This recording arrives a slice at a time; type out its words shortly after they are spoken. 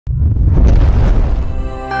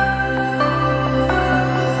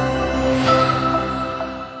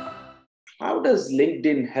does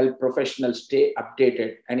LinkedIn help professionals stay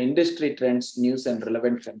updated and industry trends, news, and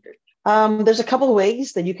relevant content? There's a couple of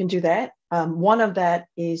ways that you can do that. One of that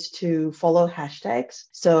is to follow hashtags.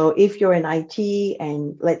 So if you're in IT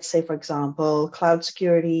and let's say, for example, cloud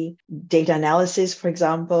security, data analysis, for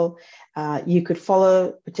example, you could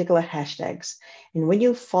follow particular hashtags. And when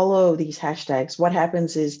you follow these hashtags, what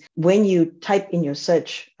happens is when you type in your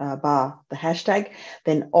search bar, the hashtag,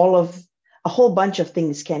 then a whole bunch of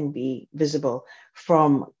things can be visible,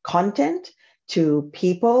 from content to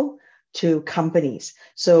people to companies.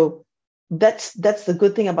 So that's the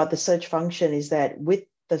good thing about the search function, is that with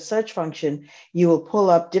the search function, you will pull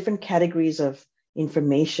up different categories of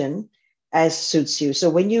information as suits you. So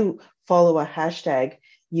when you follow a hashtag,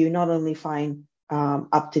 you not only find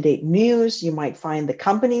up-to-date news, you might find the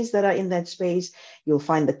companies that are in that space, you'll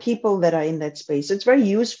find the people that are in that space. So it's very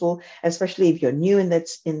useful, especially if you're new in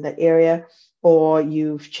that area, or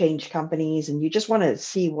you've changed companies and you just want to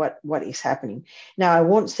see what is happening. Now, I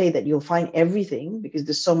won't say that you'll find everything because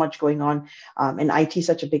there's so much going on, and IT is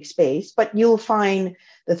such a big space, but you'll find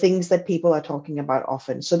the things that people are talking about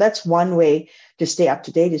often. So that's one way to stay up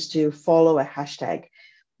to date, is to follow a hashtag.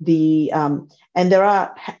 And there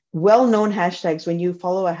are well-known hashtags. When you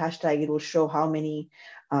follow a hashtag, it will show how many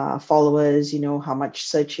followers, how much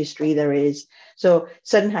search history there is. So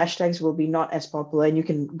certain hashtags will be not as popular, and you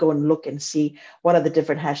can go and look and see what are the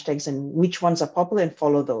different hashtags and which ones are popular and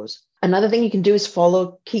follow those. Another thing you can do is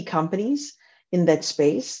follow key companies in that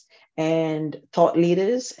space and thought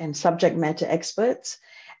leaders and subject matter experts.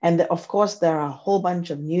 And of course, there are a whole bunch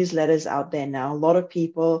of newsletters out there now. A lot of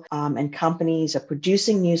people and companies are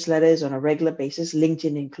producing newsletters on a regular basis,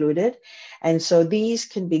 LinkedIn included. And so these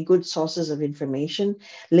can be good sources of information.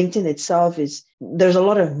 LinkedIn itself there's a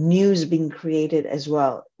lot of news being created as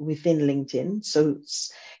well within LinkedIn. So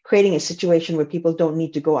it's creating a situation where people don't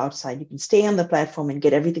need to go outside. You can stay on the platform and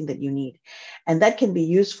get everything that you need. And that can be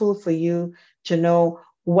useful for you to know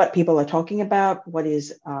what people are talking about, what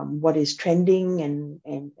is trending,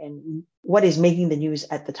 and what is making the news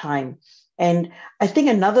at the time. And I think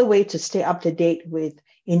another way to stay up to date with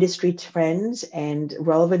industry trends and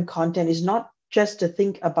relevant content is not just to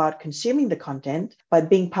think about consuming the content, but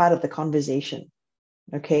being part of the conversation.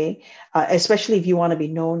 Okay, especially if you want to be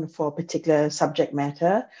known for a particular subject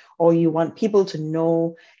matter, or you want people to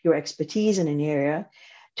know your expertise in an area.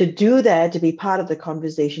 To do that, to be part of the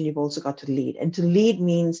conversation, you've also got to lead. And to lead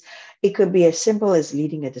means it could be as simple as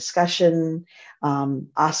leading a discussion,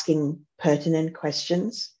 asking pertinent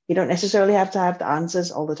questions. You don't necessarily have to have the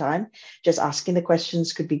answers all the time. Just asking the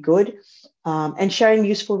questions could be good, and sharing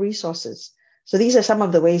useful resources. So these are some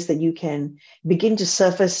of the ways that you can begin to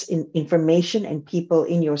surface information and people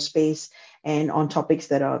in your space and on topics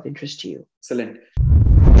that are of interest to you. Excellent.